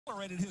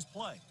Tolerated his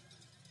play.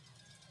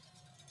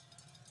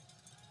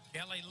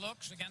 Kelly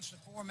looks against a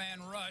four-man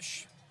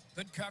rush.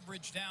 Good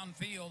coverage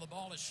downfield. The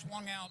ball is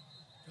swung out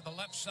to the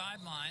left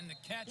sideline. The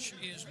catch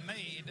is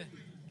made.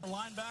 The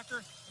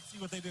linebacker, let's see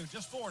what they do.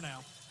 Just 4 now.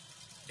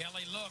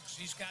 Kelly looks.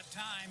 He's got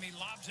time. He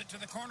lobs it to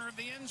the corner of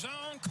the end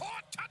zone.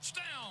 Caught.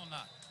 Touchdown.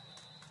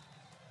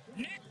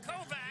 Nick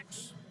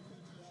Kovacs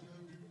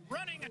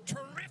running a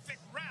terrific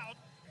route.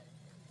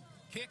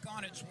 Kick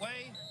on its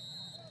way.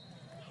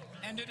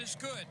 And it is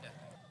good.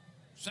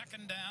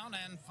 2nd down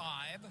and 5.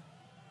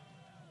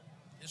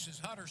 This is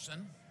Hutterson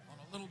on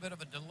a little bit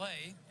of a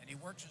delay, and he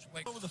works his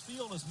way over the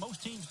field, as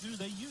most teams do.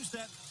 They use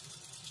that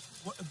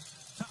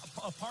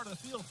part of the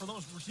field for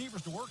those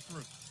receivers to work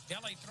through.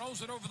 Kelly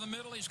throws it over the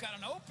middle. He's got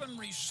an open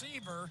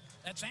receiver.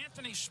 That's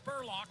Anthony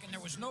Spurlock, and there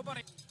was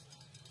nobody.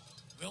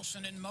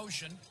 Wilson in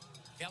motion.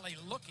 Kelly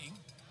looking.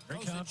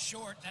 Throws it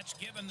short. That's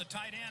given the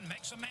tight end.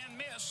 Makes a man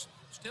miss.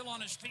 Still on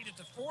his feet at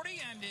the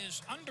 40 and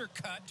is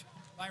undercut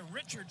by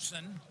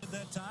Richardson. At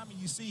that time, and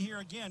you see here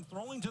again,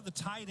 throwing to the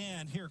tight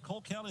end here.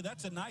 Cole Kelly,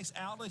 that's a nice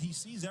outlet. He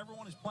sees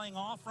everyone is playing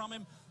off from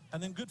him.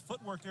 And then good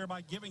footwork there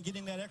by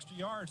getting that extra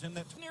yards. And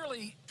that's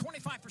nearly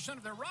 25%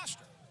 of their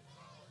roster.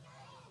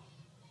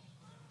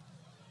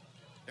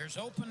 There's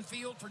open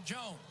field for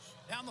Jones.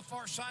 Down the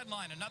far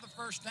sideline, another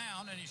 1st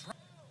down, and he's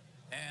running.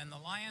 And the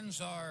Lions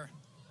are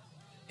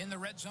in the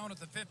red zone at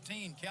the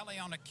 15. Kelly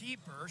on a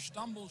keeper,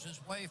 stumbles his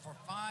way for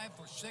 5,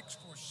 for 6,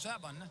 for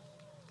 7.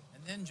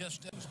 And then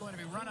just was going to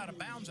be run out of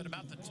bounds at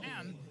about the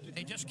 10.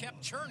 He just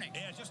kept churning.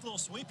 Yeah, just a little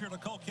sweep here to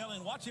Cole Kelly.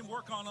 And watch him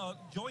work on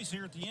Joyce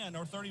here at the end,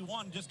 or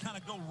 31, just kind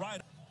of go right.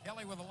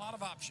 Kelly with a lot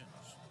of options.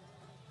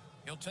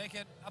 He'll take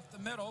it up the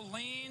middle,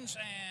 leans,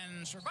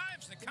 and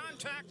survives the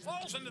contact,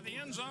 falls into the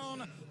end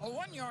zone. A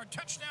 1-yard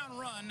touchdown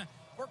run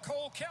for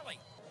Cole Kelly.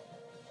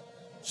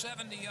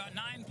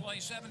 9-play,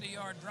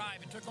 70-yard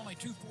drive. It took only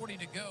 2:40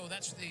 to go.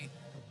 That's the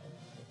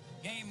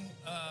game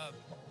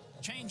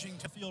changing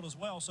to field as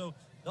well. So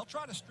they'll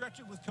try to stretch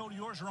it with Cody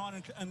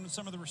Orgeron and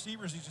some of the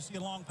receivers. You just see a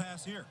long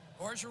pass here.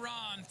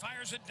 Orgeron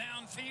fires it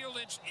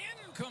downfield. It's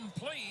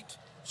incomplete.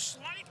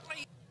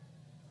 Slightly.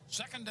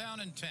 2nd down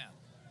and 10.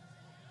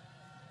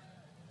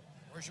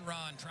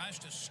 Orgeron tries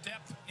to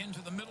step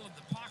into the middle of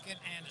the pocket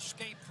and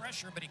escape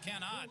pressure, but he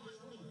cannot.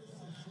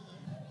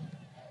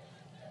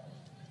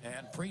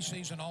 And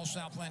preseason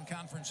All-Southland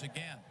Conference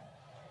again.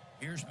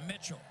 Here's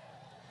Mitchell.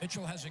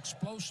 Mitchell has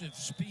explosive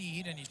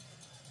speed, and he's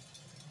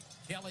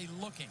Kelly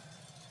looking.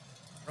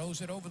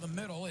 Throws it over the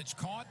middle. It's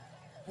caught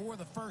for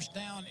the 1st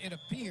down, it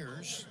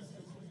appears.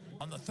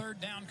 On the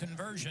 3rd down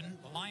conversion,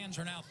 the Lions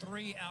are now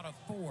 3 out of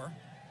 4.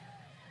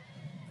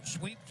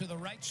 Sweep to the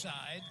right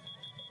side.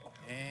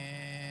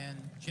 And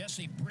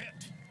Jesse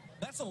Britt.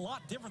 That's a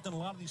lot different than a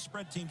lot of these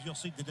spread teams you'll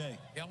see today.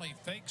 Kelly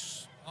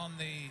fakes on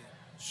the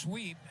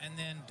sweep and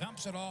then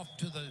dumps it off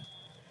to the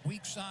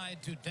weak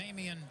side to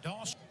Damian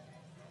Dawson.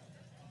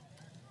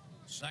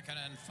 2nd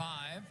and 5.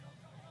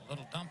 A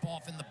little dump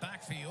off in the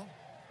backfield.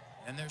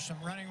 And there's some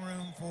running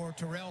room for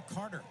Terrell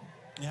Carter.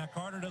 Yeah,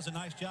 Carter does a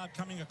nice job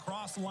coming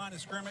across the line of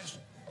scrimmage,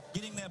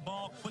 getting that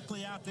ball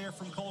quickly out there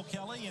from Cole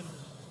Kelly, and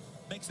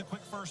makes a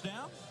quick 1st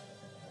down.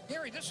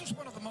 Gary, this is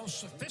one of the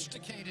most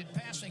sophisticated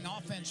passing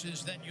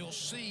offenses that you'll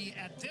see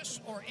at this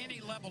or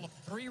any level. Of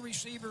 3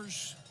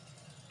 receivers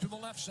to the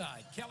left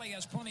side. Kelly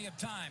has plenty of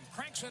time.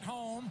 Cranks it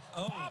home,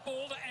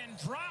 bobbled, and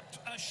dropped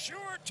a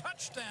sure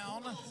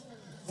touchdown.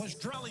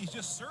 He's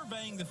just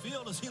surveying the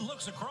field as he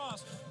looks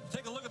across.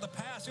 Take a look at the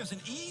pass. Just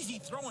an easy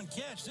throw and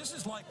catch. This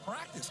is like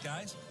practice,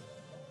 guys.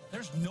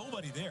 There's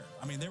nobody there.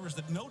 I mean, there was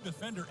no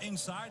defender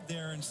inside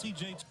there, and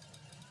C.J.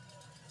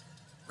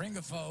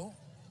 Ringafo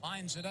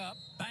lines it up,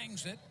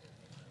 bangs it,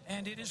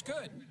 and it is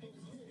good.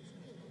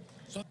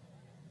 So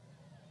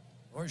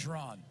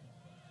Orgeron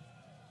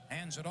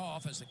hands it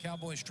off as the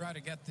Cowboys try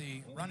to get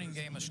the running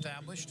game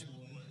established.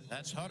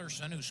 That's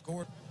Hutterson, who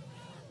scored.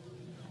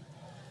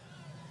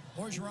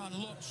 Orgeron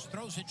looks,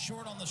 throws it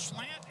short on the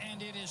slant,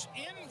 and it is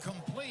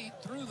incomplete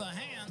through the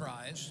hand.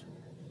 Tries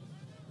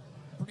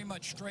pretty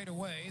much straight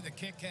away. The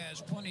kick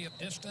has plenty of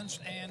distance,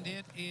 and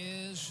it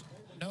is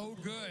no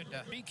good.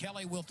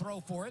 Kelly will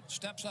throw for it,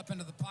 steps up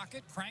into the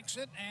pocket, cranks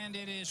it, and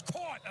it is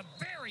caught. A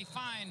very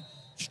fine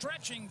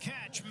stretching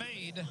catch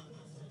made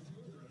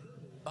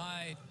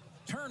by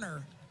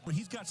Turner. Well,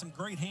 he's got some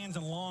great hands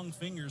and long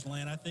fingers,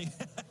 Len. I think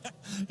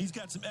he's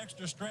got some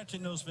extra stretch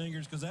in those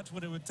fingers, because that's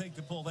what it would take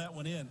to pull that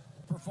one in.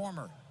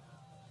 Performer.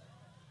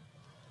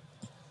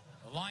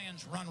 The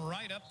Lions run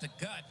right up the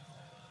gut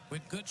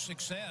with good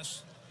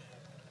success.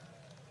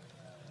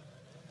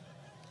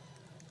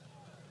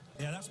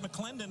 Yeah, that's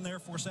McClendon there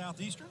for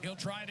Southeastern. He'll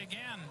try it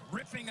again,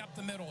 ripping up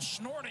the middle,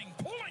 snorting,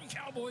 pulling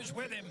Cowboys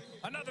with him.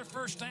 Another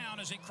 1st down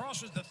as he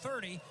crosses the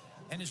 30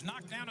 and is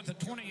knocked down at the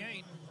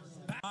 28.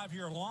 Drive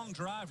here, a long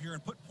drive here,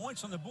 and put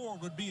points on the board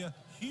would be a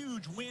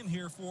huge win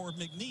here for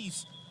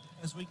McNeese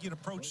as we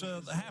approach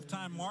the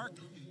halftime mark.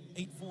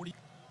 8:40.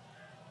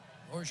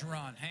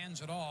 Orgeron hands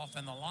it off,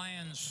 and the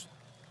Lions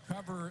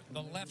cover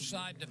the left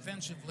side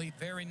defensively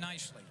very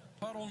nicely.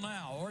 Puddle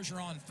now.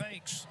 Orgeron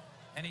fakes,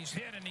 and he's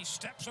hit, and he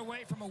steps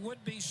away from a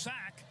would-be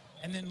sack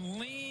and then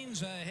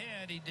leans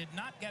ahead. He did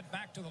not get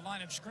back to the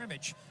line of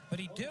scrimmage, but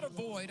he did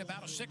avoid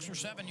about a 6 or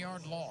 7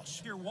 yard loss.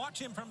 Here, watch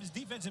him from his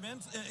defensive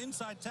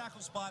inside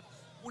tackle spot.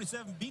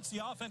 47 beats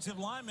the offensive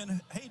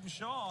lineman, Hayden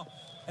Shaw,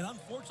 and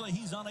unfortunately,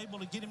 he's unable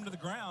to get him to the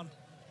ground.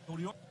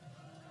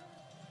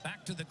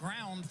 Back to the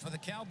ground for the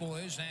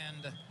Cowboys,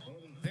 and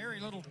very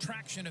little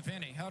traction, if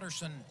any.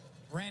 Hutterson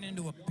ran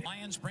into a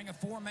Lions bring a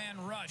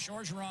 4-man rush.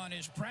 Orgeron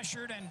is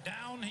pressured, and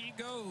down he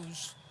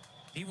goes.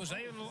 He was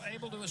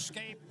able to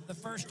escape the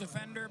first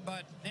defender,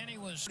 but then he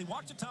was...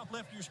 Watch the top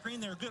left of your screen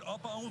there. Good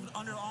up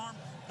underarm.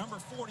 Number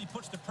 40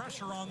 puts the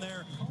pressure on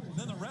there.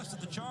 Then the rest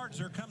of the charge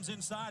there comes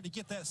inside to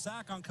get that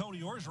sack on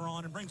Cody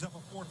Orgeron and brings up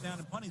a 4th down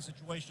and punting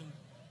situation.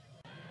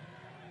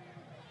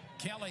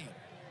 Kelly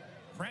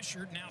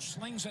pressured, now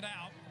slings it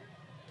out.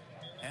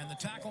 And the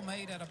tackle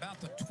made at about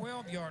the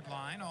 12-yard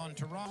line on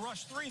Toronto.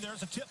 Rush 3,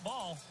 there's a tip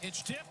ball.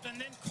 It's tipped and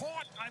then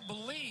caught, I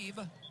believe,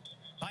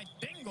 by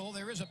Dingle.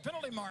 There is a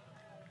penalty mark.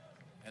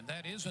 And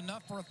that is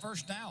enough for a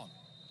 1st down.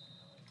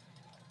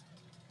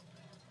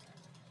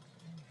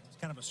 It's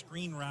kind of a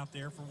screen route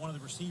there for one of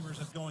the receivers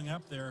that's going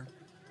up there.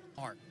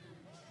 Mark.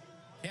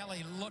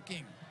 Kelly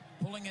looking,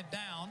 pulling it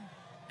down.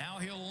 Now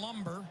he'll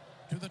lumber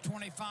to the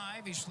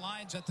 25. He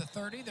slides at the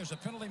 30. There's a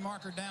penalty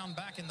marker down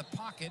back in the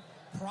pocket,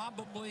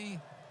 probably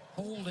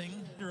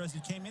holding. As he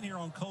came in here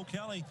on Cole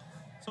Kelly.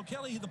 So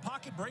Kelly, the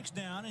pocket breaks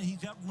down, and he's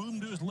got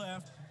room to his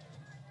left.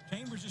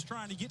 Chambers is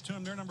trying to get to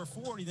him there, number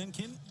 40. Then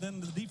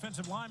the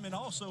defensive lineman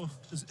also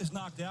is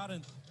knocked out,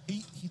 and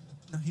he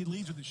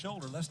leads with his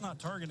shoulder. That's not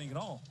targeting at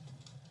all.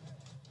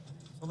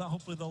 So now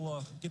hopefully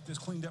they'll get this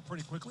cleaned up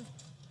pretty quickly.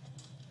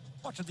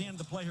 Watch at the end of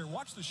the play here.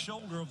 Watch the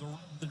shoulder of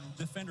the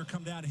defender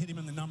come down and hit him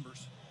in the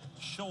numbers.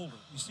 Shoulder.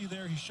 You see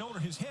there,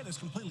 his head is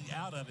completely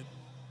out of it.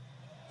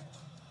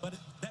 But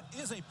that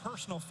is a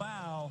personal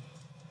foul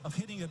of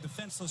hitting a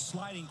defenseless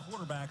sliding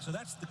quarterback. So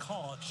that's the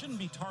call. It shouldn't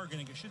be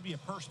targeting. It should be a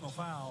personal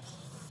foul.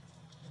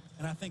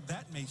 And I think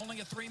that makes... Only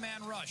a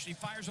 3-man rush. He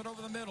fires it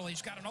over the middle.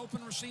 He's got an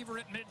open receiver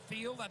at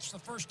midfield. That's the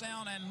 1st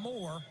down and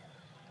more.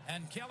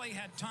 And Kelly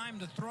had time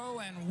to throw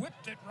and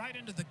whipped it right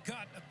into the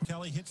gut.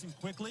 Kelly hits him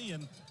quickly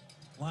and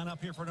line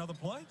up here for another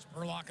play.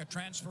 Spurlock, a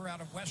transfer out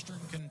of Western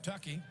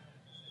Kentucky.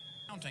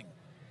 Counting.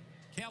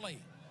 Kelly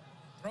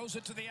throws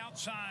it to the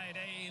outside.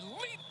 A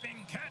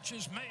leaping catch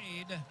is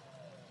made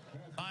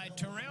by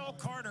Terrell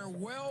Carter.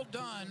 Well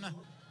done.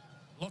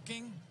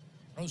 Looking.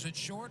 Throws it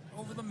short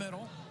over the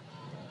middle.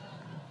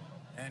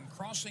 And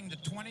crossing the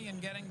 20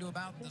 and getting to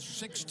about the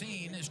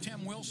 16 is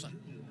Tim Wilson.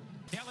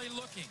 Kelly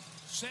looking.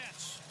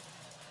 Sets.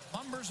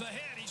 Lumbers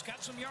ahead. He's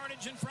got some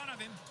yardage in front of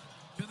him.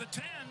 To the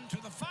 10, to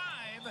the 5.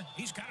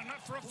 He's got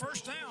enough for a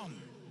 1st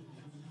down.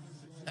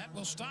 That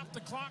will stop the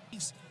clock.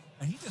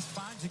 And he just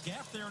finds a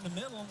gap there in the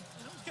middle.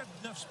 You know, he's got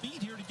enough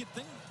speed here to get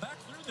things back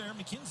through there.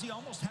 McKenzie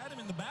almost had him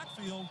in the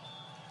backfield.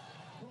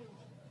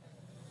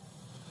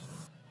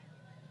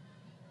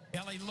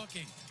 Kelly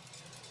looking.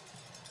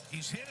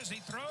 He's hit as he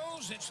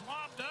throws. It's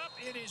lobbed up.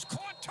 It is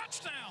caught.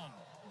 Touchdown.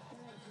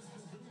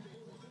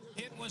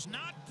 It was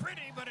not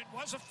pretty, but it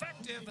was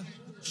effective.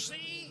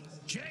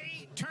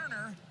 C.J.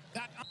 Turner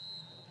got up.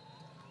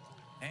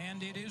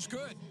 And it is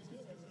good.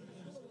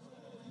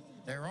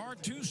 There are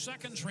 2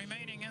 seconds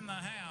remaining in the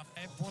half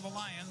for the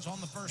Lions on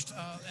the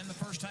in the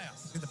first half.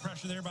 See the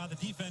pressure there by the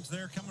defense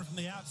there coming from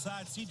the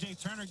outside. C.J.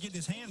 Turner getting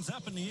his hands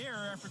up in the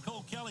air after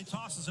Cole Kelly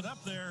tosses it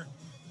up there.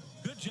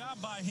 Good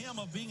job by him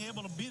of being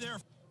able to be there.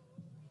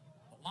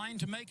 The line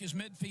to make is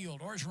midfield.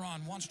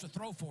 Orgeron wants to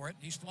throw for it.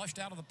 He's flushed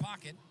out of the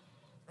pocket.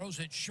 Throws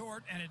it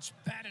short, and it's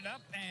batted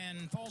up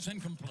and falls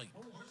incomplete.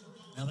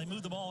 Now they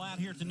move the ball out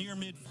here to near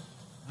mid.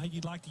 Now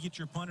you'd like to get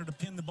your punter to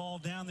pin the ball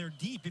down there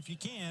deep if you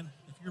can.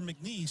 If you're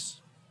McNeese,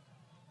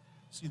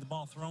 see the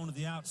ball thrown to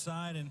the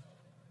outside, and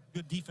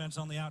good defense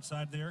on the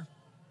outside there.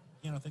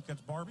 Again, I think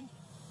that's Barbie.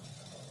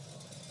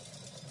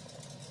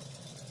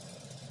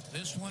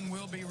 This one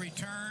will be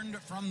returned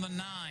from the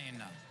 9.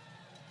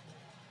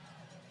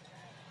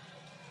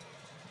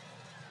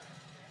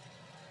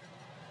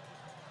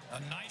 A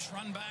nice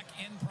run back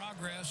in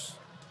progress.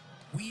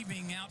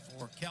 Weaving out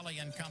for Kelly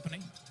and company.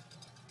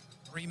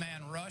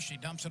 3-man rush. He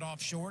dumps it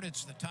off short.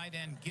 It's the tight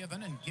end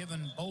Given, and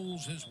Given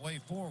bowls his way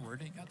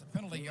forward. He got the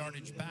penalty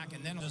yardage back,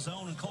 and then the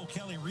zone, and Cole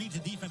Kelly reads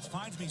the defense,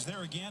 finds him. He's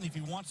there again if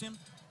he wants him.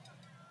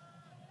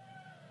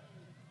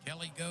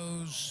 Kelly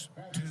goes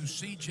to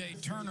C.J.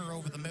 Turner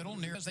over the middle.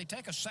 As they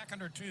take a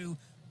second or two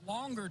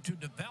longer to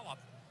develop,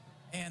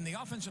 and the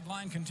offensive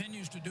line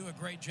continues to do a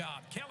great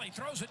job. Kelly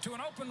throws it to an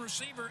open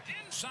receiver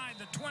inside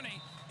the 20.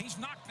 He's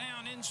knocked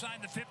down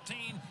inside the 15.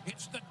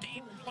 It's the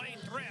deep play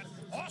threat,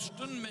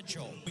 Austin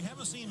Mitchell. We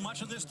haven't seen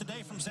much of this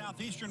today from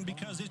Southeastern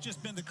because it's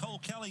just been the Cole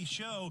Kelly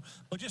show.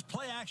 But just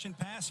play action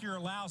pass here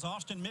allows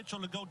Austin Mitchell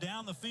to go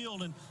down the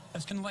field. And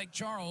in Lake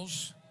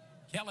Charles,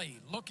 Kelly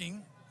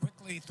looking,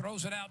 quickly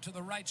throws it out to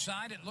the right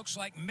side. It looks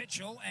like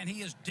Mitchell, and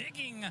he is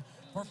digging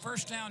for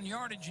 1st down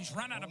yardage. He's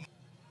run out of...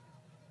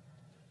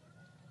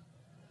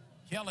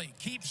 Kelly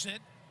keeps it.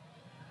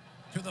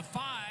 to the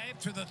 5,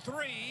 to the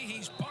 3.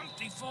 He's bumped.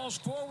 He falls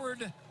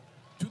forward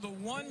to the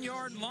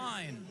 1-yard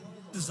line.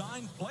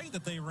 Design play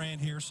that they ran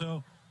here,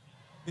 so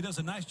he does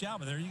a nice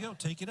job. There you go.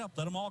 Take it up.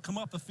 Let them all come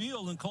up the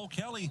field, and Cole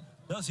Kelly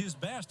does his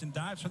best and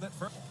dives for that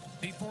first.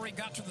 Before he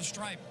got to the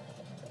stripe.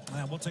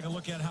 Now, we'll take a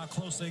look at how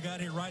close they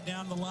got here, right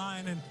down the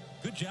line, and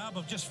good job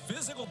of just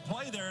physical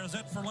play there. Is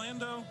that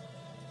Fernando?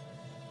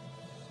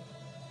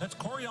 That's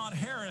Corian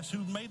Harris,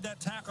 who made that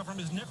tackle from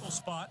his nickel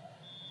spot.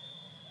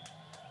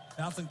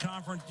 Southern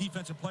Conference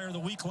Defensive Player of the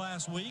Week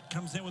last week.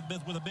 Comes in with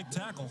a big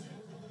tackle.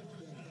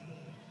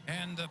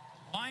 And the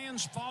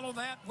Lions follow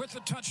that with a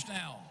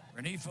touchdown.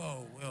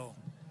 Renifo will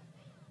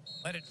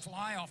let it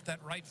fly off that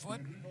right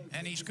foot,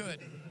 and he's good.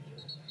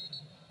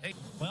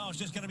 Well, it's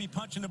just going to be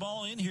punching the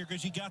ball in here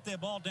because you got that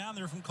ball down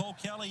there from Cole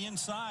Kelly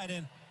inside,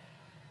 and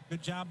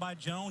good job by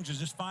Jones is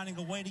just finding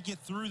a way to get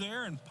through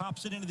there and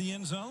pops it into the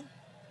end zone.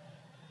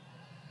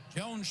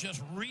 Jones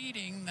just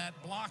reading that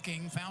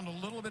blocking, found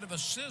a little bit of a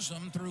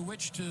schism through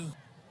which to.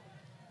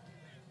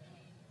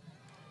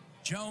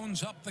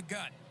 Jones up the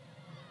gut.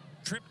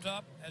 Tripped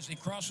up as he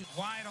crosses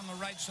wide on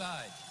the right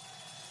side.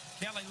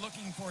 Kelly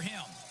looking for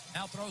him.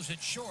 Now throws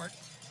it short.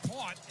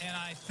 Caught, and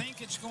I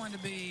think it's going to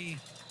be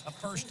a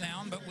first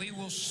down, but we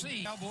will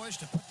see. Cowboys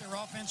to put their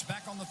offense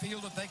back on the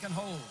field if they can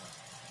hold.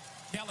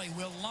 Kelly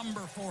will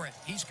lumber for it.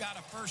 He's got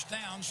a first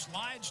down,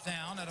 slides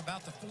down at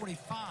about the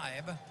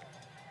 45.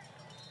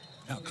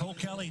 Now, Cole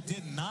Kelly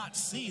did not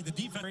see the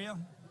defense area.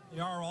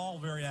 They are all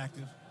very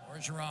active.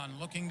 Orgeron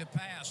looking to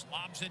pass,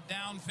 lobs it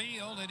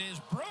downfield. It is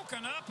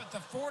broken up at the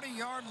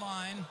 40-yard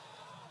line,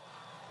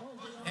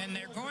 and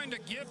they're going to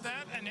give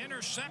that an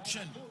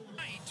interception.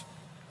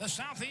 The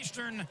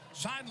Southeastern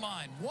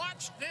sideline.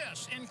 Watch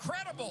this.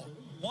 Incredible.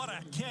 What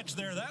a catch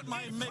there. That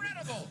might make...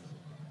 Incredible.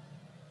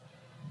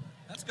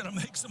 That's going to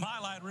make some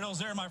highlight reels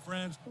there, my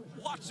friends.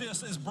 Watch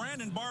this as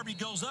Brandon Barbie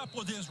goes up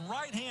with his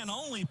right hand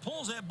only,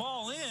 pulls that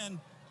ball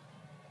in.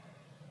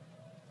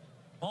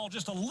 Ball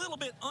just a little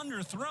bit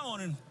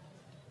underthrown, and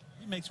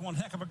he makes one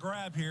heck of a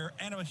grab here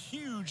and a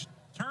huge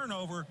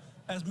turnover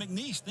as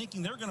McNeese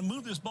thinking they're going to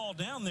move this ball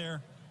down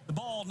there. The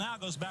ball now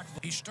goes back.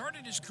 He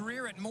started his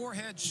career at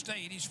Morehead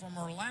State. He's from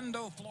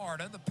Orlando,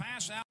 Florida. The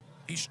pass out.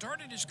 He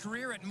started his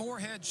career at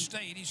Morehead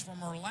State. He's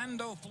from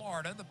Orlando,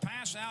 Florida. The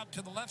pass out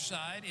to the left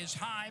side is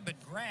high but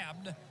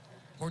grabbed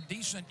for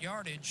decent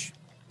yardage.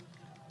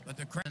 But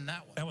the credit in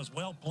that one. That was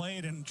well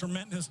played and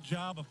tremendous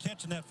job of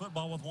catching that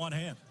football with one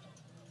hand.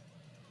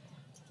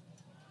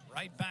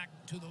 Right back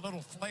to the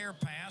little flare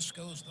pass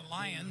goes the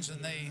Lions,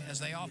 and they, as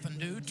they often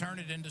do, turn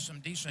it into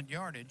some decent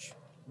yardage.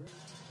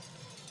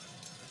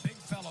 The big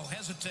fellow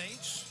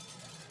hesitates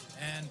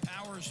and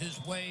powers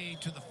his way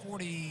to the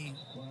 40.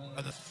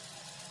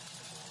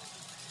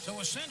 So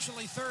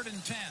essentially 3rd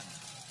and 10.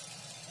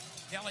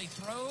 Kelly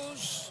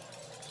throws.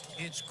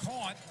 It's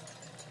caught,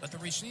 but the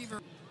receiver.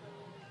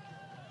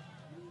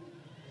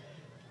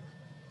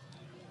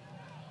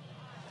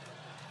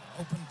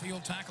 Open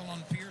field tackle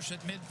on Pierce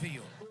at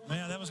midfield.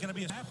 Man, that was going to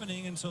be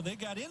happening, and so they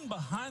got in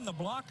behind the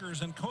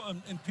blockers,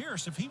 and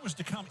Pierce, if he was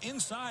to come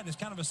inside as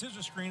kind of a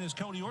scissor screen as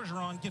Cody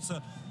Orgeron gets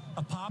a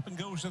pop and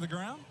goes to the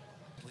ground.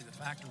 The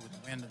factor with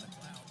the wind and the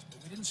clouds,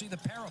 but we didn't see the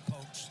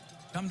parapokes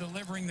come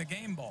delivering the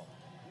game ball.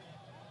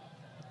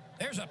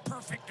 There's a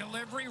perfect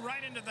delivery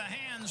right into the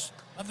hands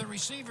of the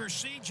receiver,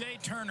 C.J.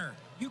 Turner.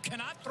 You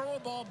cannot throw a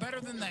ball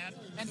better than that,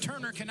 and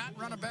Turner cannot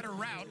run a better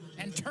route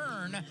and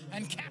turn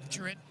and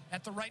capture it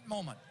at the right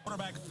moment.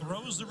 Quarterback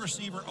throws the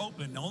receiver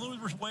open. The only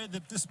way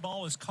that this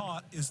ball is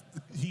caught is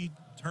he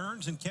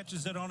turns and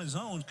catches it on his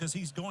own because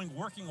he's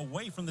working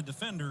away from the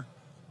defender.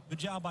 Good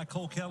job by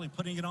Cole Kelly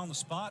putting it on the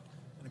spot,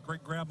 and a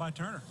great grab by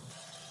Turner.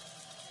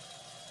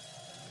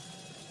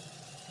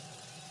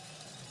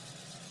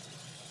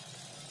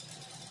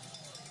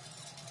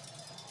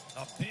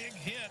 A big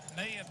hit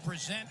may have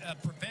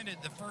prevented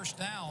the first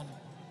down.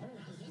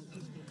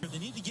 They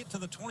need to get to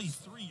the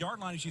 23-yard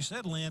line, as you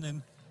said, Lynn,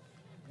 and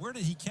where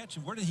did he catch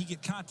him? Where did he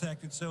get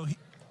contacted? So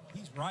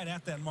he's right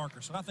at that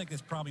marker, so I think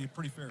it's probably a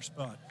pretty fair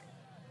spot.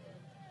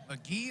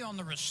 McGee on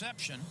the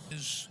reception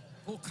is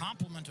full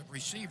complement of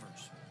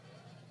receivers.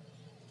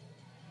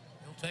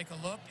 He'll take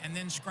a look and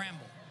then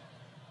scramble.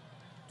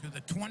 To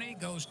the 20,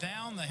 goes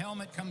down, the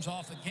helmet comes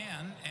off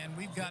again, and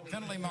we've got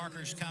penalty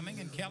markers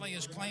coming, and Kelly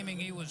is claiming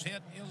he was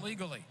hit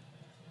illegally.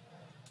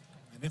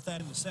 And if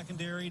that in the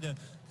secondary to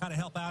kind of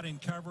help out in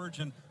coverage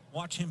and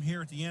watch him here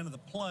at the end of the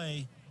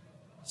play,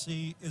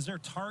 see, is there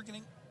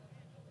targeting?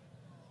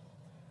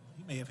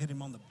 He may have hit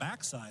him on the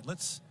backside.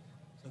 So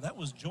that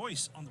was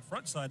Joyce on the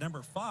front side,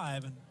 number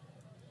 5, and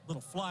a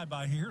little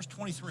flyby here. Here's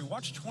 23.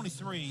 Watch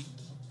 23.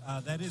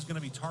 That is going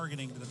to be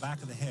targeting to the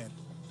back of the head.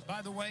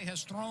 By the way,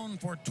 has thrown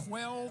for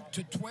 12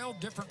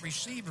 different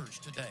receivers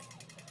today.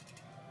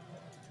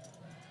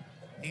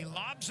 He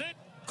lobs it,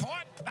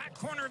 caught, back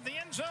corner of the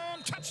end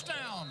zone,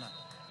 touchdown.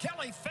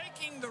 Kelly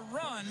faking the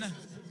run,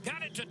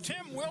 got it to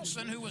Tim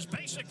Wilson, who was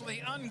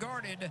basically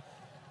unguarded,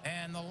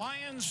 and the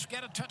Lions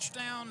get a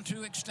touchdown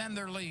to extend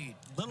their lead.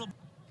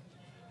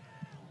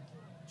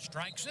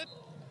 Strikes it,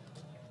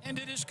 and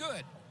it is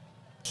good.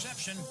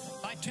 Reception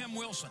by Tim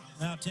Wilson.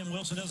 Now Tim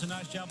Wilson does a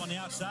nice job on the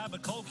outside,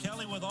 but Cole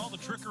Kelly with all the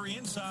trickery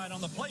inside on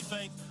the play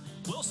fake.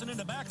 Wilson in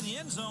the back of the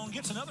end zone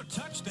gets another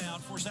touchdown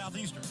for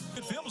Southeastern.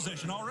 Good field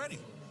position already.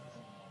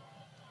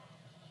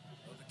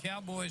 So the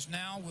Cowboys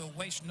now will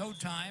waste no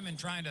time in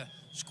trying to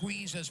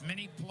squeeze as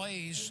many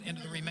plays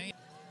into the remaining.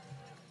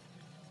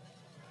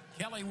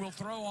 Kelly will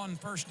throw on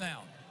first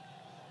down.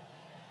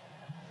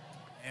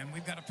 And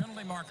we've got a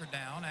penalty marker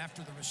down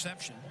after the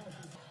reception.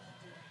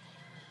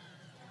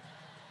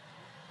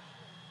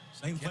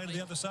 Same play to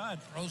the other side.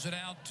 Throws it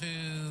out to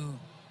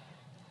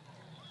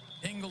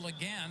Dingle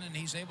again, and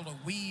he's able to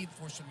weave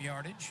for some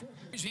yardage.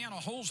 Louisiana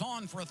holds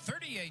on for a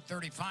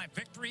 38-35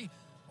 victory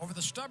over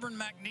the stubborn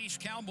McNeese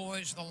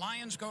Cowboys. The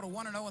Lions go to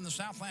 1-0 in the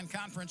Southland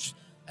Conference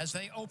as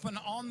they open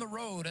on the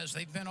road, as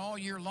they've been all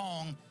year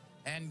long,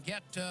 and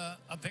get a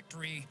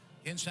victory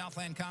in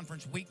Southland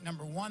Conference week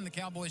number 1. The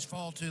Cowboys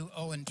fall to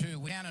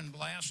 0-2. Cannon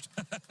blast.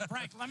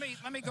 Frank, let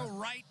me go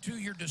right to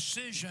your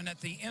decision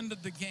at the end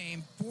of the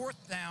game.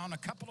 4th down, a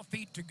couple of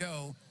feet to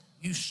go.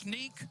 You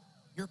sneak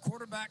your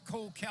quarterback,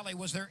 Cole Kelly.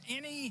 Was there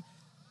any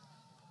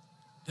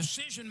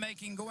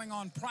decision-making going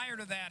on prior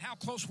to that? How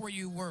close were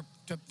you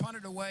to punt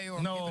it away or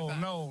give it back?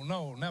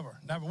 No, never.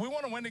 We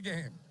want to win the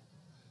game.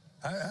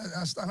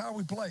 That's not how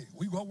we play.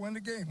 We go win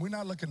the game. We're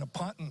not looking to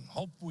punt and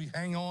hope we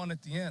hang on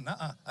at the end.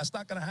 That's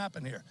not going to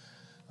happen here.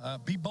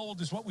 Be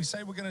bold is what we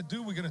say we're going to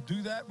do. We're going to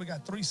do that. We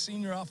got 3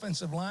 senior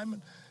offensive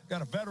linemen.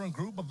 Got a veteran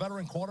group, a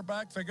veteran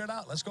quarterback. Figure it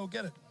out. Let's go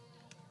get it.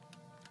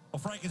 Well,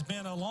 Frank, it's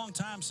been a long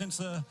time since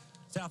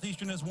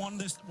Southeastern has won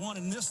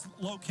in this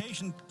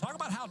location. Talk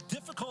about how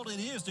difficult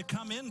it is to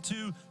come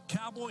into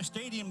Cowboy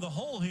Stadium, the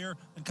hole here,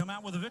 and come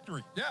out with a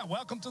victory. Yeah,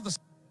 welcome to the...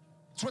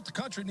 It's what the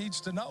country needs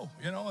to know.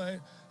 You know,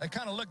 they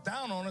kind of look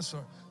down on us,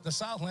 or the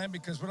Southland,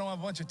 because we don't have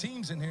a bunch of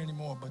teams in here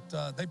anymore.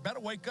 But they better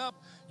wake up.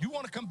 You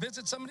want to come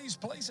visit some of these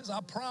places?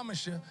 I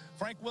promise you,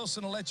 Frank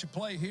Wilson will let you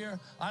play here.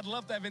 I'd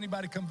love to have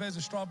anybody come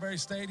visit Strawberry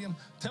Stadium.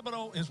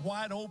 Thibodeau is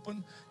wide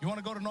open. You want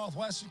to go to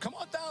Northwestern? Come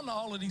on down to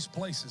all of these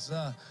places.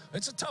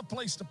 It's a tough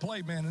place to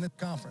play, man, in this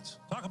conference.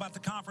 Talk about the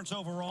conference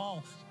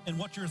overall and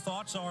what your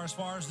thoughts are as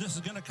far as this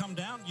is going to come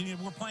down.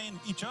 We're playing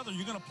each other.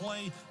 You're going to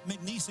play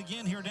McNeese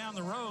again here down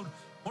the road.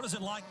 What is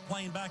it like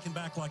playing back and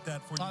back like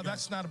that for you guys?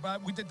 That's not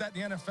about. We did that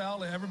in the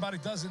NFL. Everybody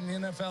does it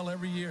in the NFL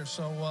every year.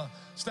 So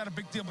it's not a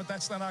big deal, but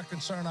that's not our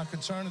concern. Our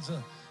concern is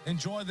to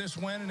enjoy this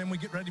win, and then we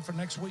get ready for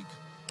next week.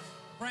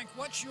 Frank,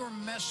 what's your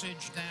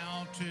message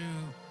now to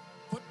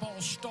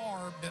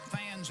football-starved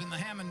fans in the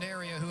Hammond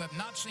area who have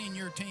not seen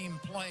your team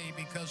play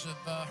because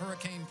of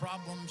hurricane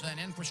problems and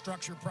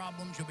infrastructure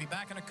problems? You'll be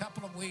back in a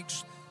couple of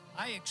weeks.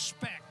 I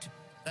expect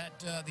that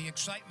the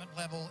excitement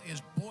level is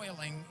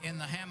boiling in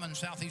the Hammond,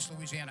 Southeast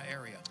Louisiana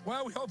area.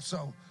 Well, we hope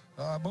so.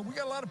 But we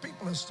got a lot of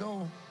people that are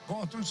still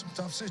going through some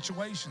tough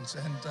situations.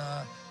 And,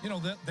 you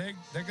know,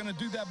 they're going to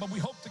do that. But we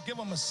hope to give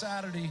them a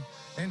Saturday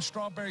in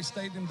Strawberry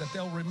Stadium that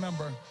they'll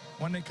remember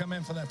when they come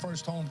in for that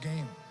first home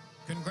game.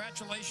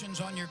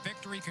 Congratulations on your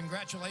victory.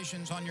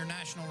 Congratulations on your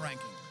national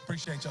ranking.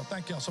 Appreciate y'all.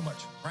 Thank y'all so much.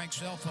 Frank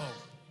Selfo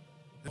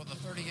for the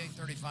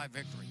 38-35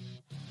 victory.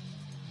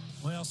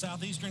 Well,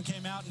 Southeastern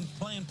came out and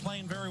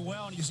playing very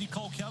well, and you see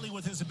Cole Kelly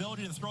with his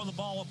ability to throw the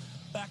ball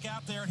back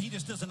out there, and he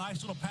just does a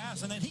nice little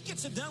pass, and then he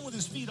gets it done with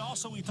his feet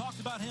also. We talked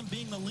about him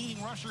being the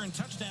leading rusher in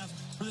touchdowns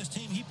for this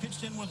team. He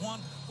pitched in with 1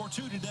 or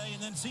 2 today,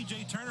 and then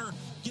C.J. Turner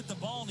get the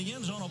ball in the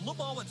end zone. A little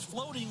ball that's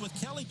floating with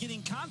Kelly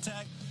getting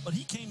contact, but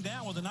he came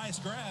down with a nice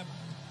grab.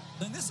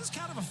 Then this is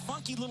kind of a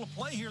funky little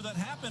play here that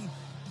happened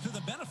to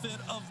the benefit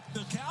of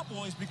the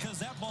Cowboys, because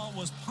that ball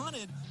was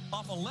punted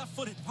off a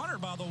left-footed punter,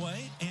 by the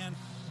way, and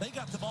they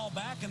got the ball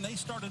back, and they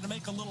started to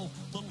make a little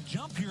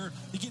jump here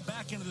to get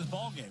back into this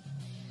ball game.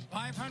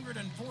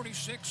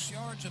 546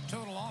 yards of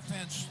total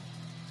offense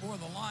for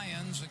the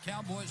Lions. The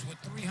Cowboys with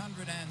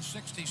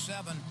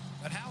 367.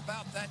 But how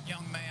about that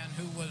young man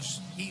who was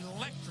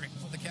electric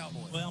for the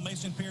Cowboys? Well,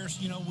 Mason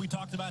Pierce, you know, we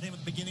talked about him at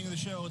the beginning of the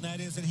show, and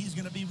that is that he's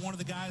going to be one of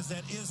the guys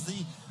that is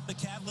the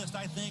catalyst,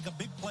 I think, a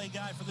big play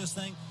guy for this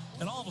thing.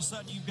 And all of a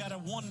sudden, you've got a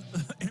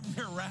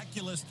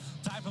miraculous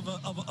type of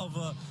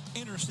a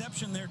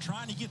interception there,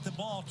 trying to get the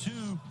ball to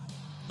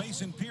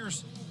Mason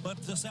Pierce, but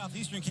the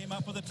Southeastern came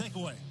up with a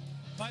takeaway.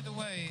 By the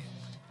way,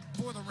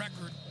 for the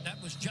record,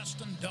 that was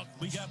Justin Douglas.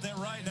 We got that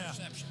right now.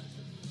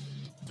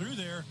 Through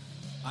there,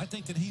 I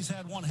think that he's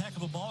had one heck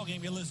of a ball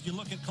game. You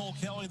look at Cole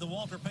Kelly, the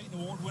Walter Payton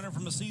Award winner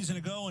from a season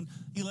ago, and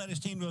he led his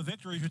team to a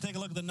victory. If you take a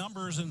look at the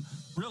numbers, and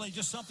really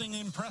just something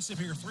impressive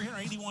here.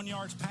 381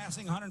 yards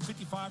passing,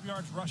 155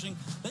 yards rushing.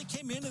 They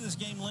came into this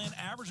game, Lynn,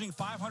 averaging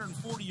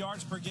 540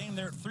 yards per game.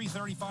 They're at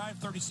 335,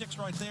 36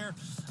 right there.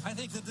 I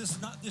think that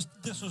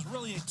this was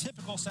really a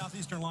typical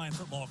Southeastern Lion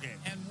football game.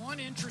 And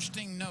one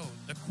interesting note,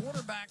 the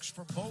quarterbacks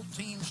for both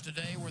teams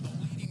today were the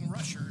leading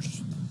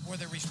rushers for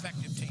their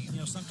respective teams. You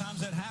know, sometimes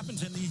that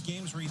happens in these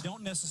games where you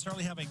don't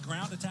necessarily have a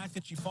ground attack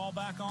that you fall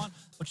back on,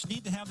 but you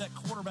need to have that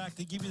quarterback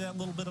to give you that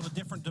little bit of a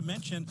different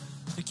dimension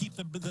to keep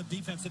the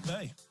defense at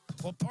bay.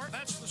 Well,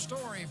 that's the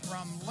story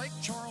from Lake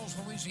Charles,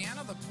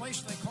 Louisiana, the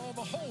place they call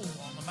the Hole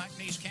on the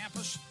McNeese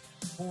campus.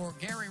 For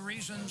Gary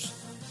Reasons,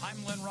 I'm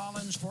Lynn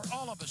Rollins. For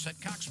all of us at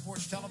Cox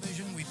Sports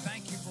Television, we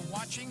thank you for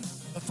watching.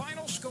 The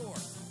final score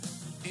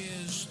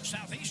is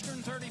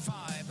Southeastern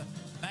 35,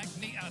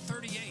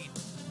 38,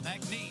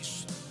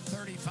 McNeese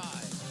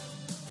 35.